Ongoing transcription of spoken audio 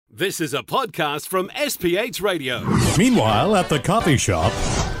This is a podcast from SPH Radio. Meanwhile, at the coffee shop...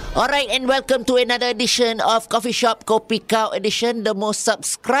 Alright, and welcome to another edition of Coffee Shop Kopi Kau Edition, the most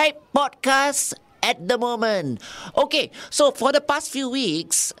subscribed podcast at the moment. Okay, so for the past few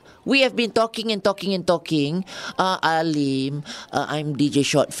weeks, we have been talking. Alim, I'm DJ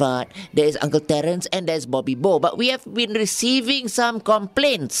Shortfart, there's Uncle Terence, and there's Bobby Bo. But we have been receiving some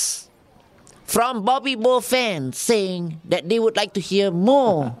complaints from Bobby Bo fans saying that they would like to hear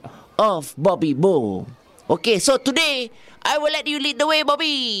more of Bobby Bo. Okay, so today, I will let you lead the way,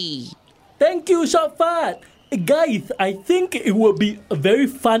 Bobby. Thank you, Shortfart. Guys, I think it would be a very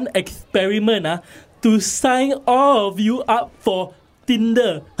fun experiment to sign all of you up for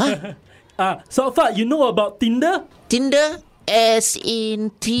Tinder. Huh? Shortfart, you know about Tinder? Tinder, as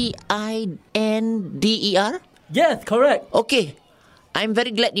in Tinder? Yes, correct. Okay, I'm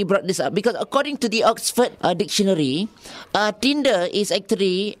very glad you brought this up because according to the Oxford Dictionary, Tinder is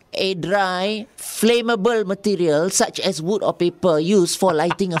actually a dry, flammable material such as wood or paper used for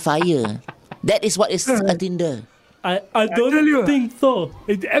lighting a fire. That is what is a Tinder. I don't think so.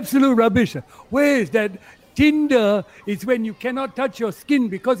 It's absolute rubbish. Where is that? Tinder is when you cannot touch your skin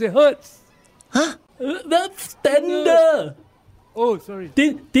because it hurts. Huh? That's Tinder. Oh, sorry.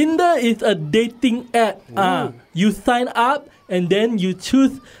 Tinder is a dating app. You sign up and then you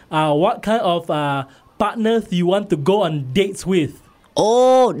choose what kind of partners you want to go on dates with.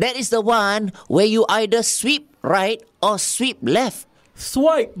 Oh, that is the one where you either sweep right or sweep left.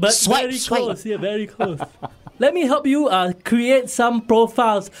 Swipe, but very close. Yeah, very close. Let me help you create some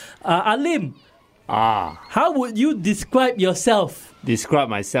profiles. Alim, how would you describe yourself? Describe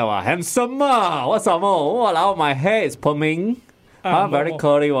myself, handsome. What's up, Walao, my hair is perming. Very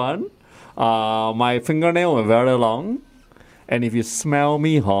curly one. My fingernail is very long. And if you smell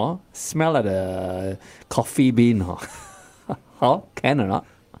me, smell like a coffee bean, can or not?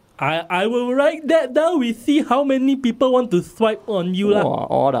 I will write that down. We see how many people want to swipe on you.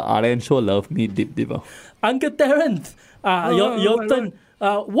 All the Aryan show love me deep. Uncle Terence, your turn.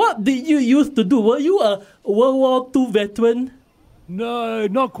 What did you used to do? Were you a World War II veteran? No,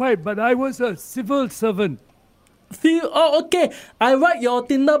 not quite, but I was a civil servant. See, okay. I write your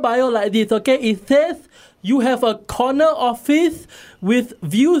Tinder bio like this, okay? It says you have a corner office with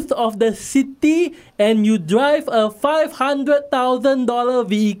views of the city and you drive a $500,000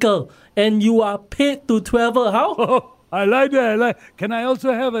 vehicle and you are paid to travel. How? Oh, I like that. Can I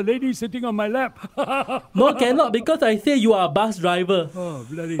also have a lady sitting on my lap? No, cannot, because I say you are a bus driver. Oh,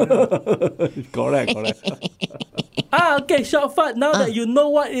 bloody hell. Correct. Okay, Shortfart, now that you know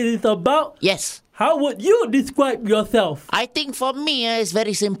what it is about, Yes. how would you describe yourself? I think for me, it's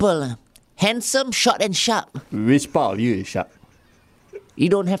very simple. Handsome, short and sharp. Which part of you is sharp? You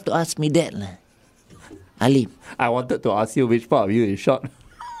don't have to ask me that. Alim, I wanted to ask you which part of you is short.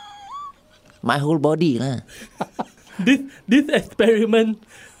 my whole body. This experiment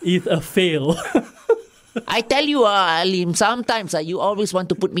is a fail. I tell you, Alim, sometimes you always want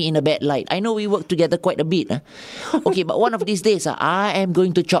to put me in a bad light. I know we work together quite a bit. Okay, but one of these days, I am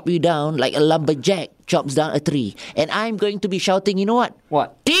going to chop you down like a lumberjack chops down a tree. And I'm going to be shouting, you know what?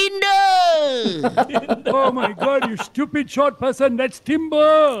 What? Tinder! Oh my God, you stupid short person. That's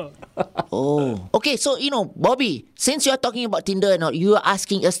timber. Oh. Okay, so, Bobby, since you're talking about Tinder and all, you are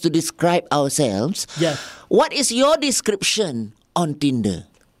asking us to describe ourselves. Yes. What is your description on Tinder?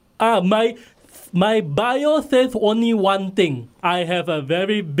 My bio says only one thing. I have a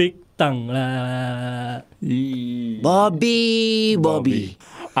very big tongue. Bobby.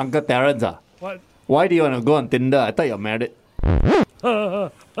 Uncle Terence, What? why do you want to go on Tinder? I thought you're married.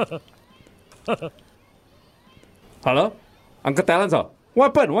 Hello? Uncle Terence,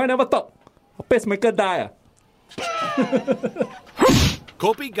 what happened? Why never talk? A pacemaker die.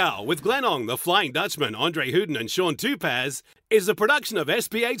 Kopi Kau with Glenn Ong, the Flying Dutchman, Andre Hooden and Sean Tupaz is a production of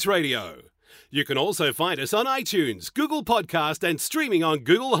SPH Radio. You can also find us on iTunes, Google Podcast and streaming on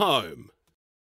Google Home.